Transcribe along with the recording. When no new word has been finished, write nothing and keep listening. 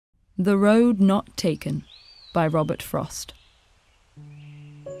The Road Not Taken by Robert Frost.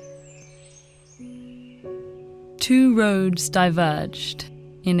 Two roads diverged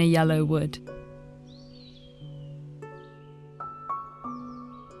in a yellow wood.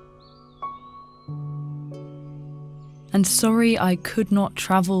 And sorry I could not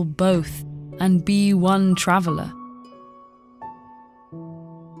travel both and be one traveller.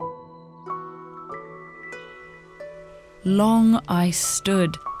 Long I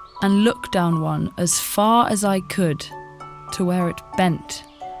stood and looked down one as far as I could to where it bent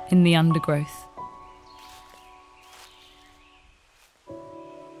in the undergrowth.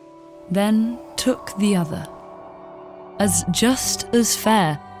 Then took the other, as just as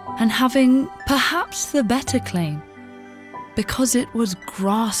fair and having perhaps the better claim, because it was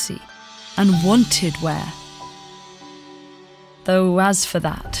grassy and wanted wear. Though as for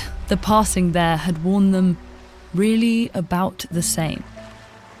that, the passing there had worn them really about the same.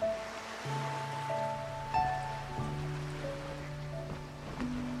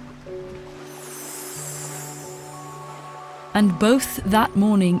 And both that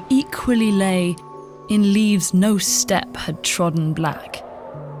morning equally lay in leaves no step had trodden black.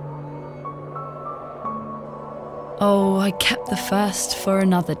 Oh, I kept the first for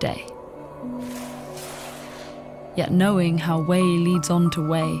another day. Yet knowing how way leads on to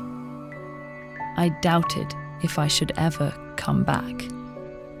way, I doubted if I should ever come back.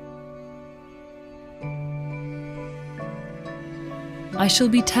 I shall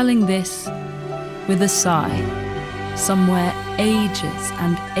be telling this with a sigh, somewhere ages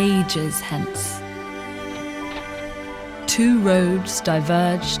and ages hence. Two roads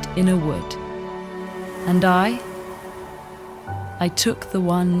diverged in a wood, and I took the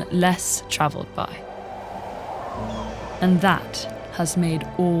one less travelled by. And that has made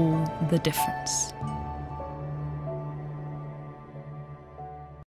all the difference.